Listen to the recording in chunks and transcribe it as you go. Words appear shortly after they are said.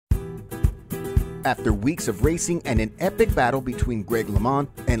After weeks of racing and an epic battle between Greg LeMond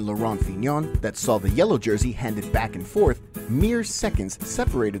and Laurent Fignon that saw the yellow jersey handed back and forth, mere seconds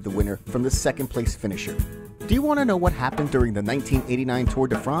separated the winner from the second-place finisher. Do you want to know what happened during the 1989 Tour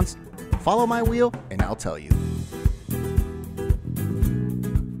de France? Follow my wheel and I'll tell you.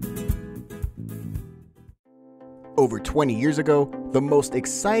 Over 20 years ago, the most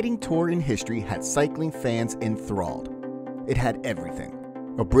exciting tour in history had cycling fans enthralled. It had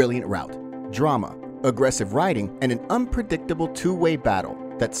everything: a brilliant route, drama, aggressive riding, and an unpredictable two-way battle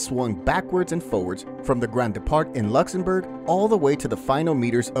that swung backwards and forwards from the Grand Départ in Luxembourg all the way to the final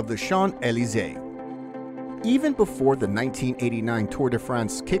meters of the Champs Elysées. Even before the 1989 Tour de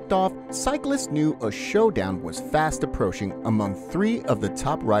France kicked off, cyclists knew a showdown was fast approaching among three of the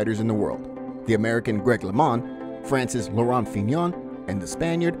top riders in the world: the American Greg LeMond, France's Laurent Fignon, and the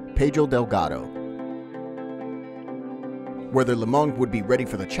Spaniard Pedro Delgado. Whether LeMond would be ready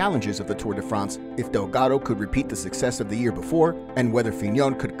for the challenges of the Tour de France, if Delgado could repeat the success of the year before, and whether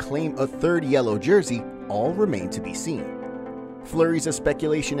Fignon could claim a third yellow jersey, all remained to be seen. Flurries of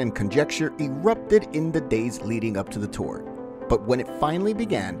speculation and conjecture erupted in the days leading up to the Tour, but when it finally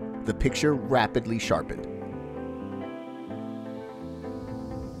began, the picture rapidly sharpened.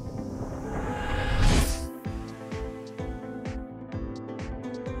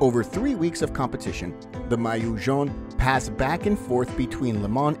 Over 3 weeks of competition, the Maillot Jaune passed back and forth between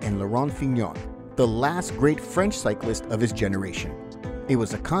LeMond and Laurent Fignon, the last great French cyclist of his generation. It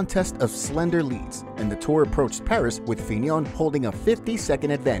was a contest of slender leads, and the Tour approached Paris with Fignon holding a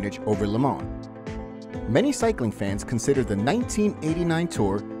 50-second advantage over LeMond. Many cycling fans consider the 1989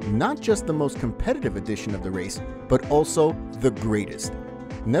 Tour not just the most competitive edition of the race, but also the greatest.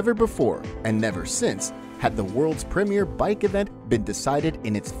 Never before, and never since, had the world's premier bike event been decided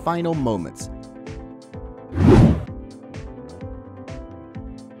in its final moments.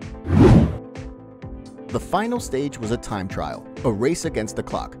 The final stage was a time trial, a race against the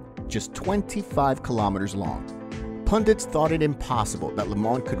clock, just 25 kilometers long. Pundits thought it impossible that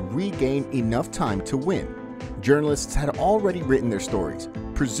LeMond could regain enough time to win. Journalists had already written their stories,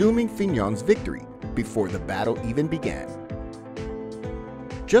 presuming Fignon's victory, before the battle even began.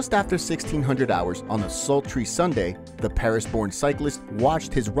 Just after 1600 hours on a sultry Sunday, the Paris-born cyclist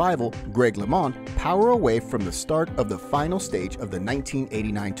watched his rival, Greg LeMond, power away from the start of the final stage of the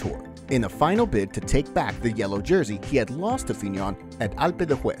 1989 Tour, in a final bid to take back the yellow jersey he had lost to Fignon at Alpe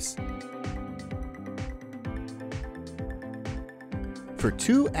d'Huez. For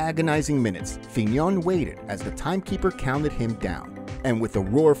 2 agonizing minutes, Fignon waited as the timekeeper counted him down, and with a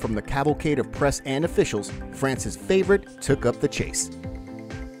roar from the cavalcade of press and officials, France's favorite took up the chase.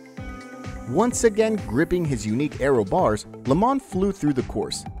 Once again gripping his unique aero bars, LeMond flew through the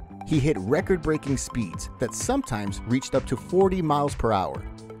course. He hit record-breaking speeds that sometimes reached up to 40 miles per hour.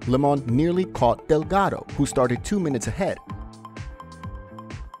 LeMond nearly caught Delgado, who started 2 minutes ahead.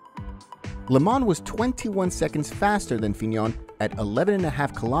 LeMond was 21 seconds faster than Fignon at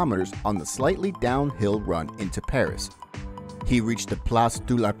 11.5 kilometers on the slightly downhill run into Paris. He reached the Place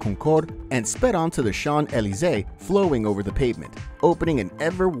de la Concorde and sped on to the Champs Elysées, flowing over the pavement, opening an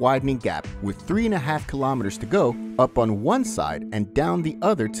ever-widening gap with 3.5 kilometers to go up on one side and down the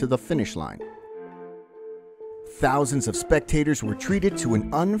other to the finish line. Thousands of spectators were treated to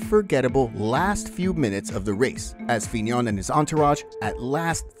an unforgettable last few minutes of the race as Fignon and his entourage at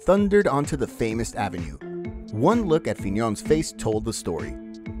last thundered onto the famous avenue. One look at Fignon's face told the story.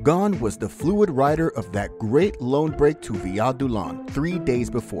 Gone was the fluid rider of that great lone break to Villard-du-Lans 3 days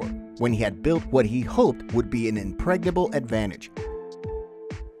before, when he had built what he hoped would be an impregnable advantage.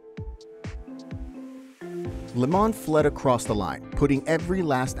 LeMond fled across the line, putting every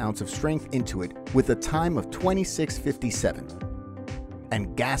last ounce of strength into it with a time of 26:57.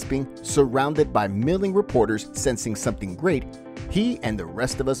 And gasping, surrounded by milling reporters sensing something great, he and the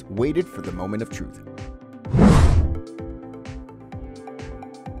rest of us waited for the moment of truth.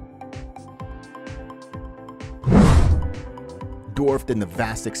 Dwarfed in the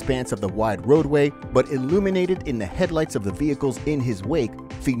vast expanse of the wide roadway, but illuminated in the headlights of the vehicles in his wake,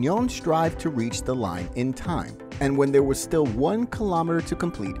 Fignon strived to reach the line in time, and when there was still 1 kilometer to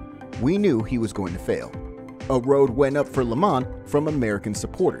complete, we knew he was going to fail. A road went up for LeMond from American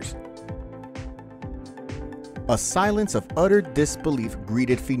supporters. A silence of utter disbelief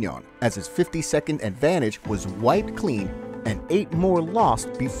greeted Fignon as his 50-second advantage was wiped clean and 8 more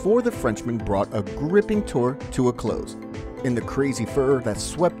lost before the Frenchman brought a gripping tour to a close. In the crazy furor that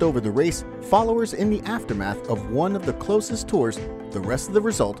swept over the race, followers in the aftermath of one of the closest tours, the rest of the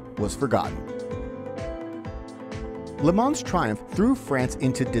result was forgotten. LeMond's triumph threw France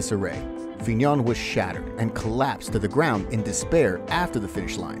into disarray. Fignon was shattered and collapsed to the ground in despair after the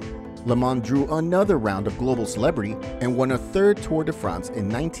finish line. LEMOND drew another round of global celebrity and won a third Tour de France in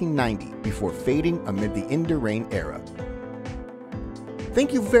 1990 before fading amid the INDURAIN era.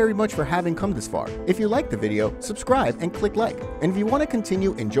 Thank you very much for having come this far. If you liked the video, subscribe and click like. And if you want to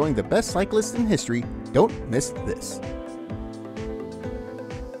continue enjoying the best cyclists in history, don't miss this.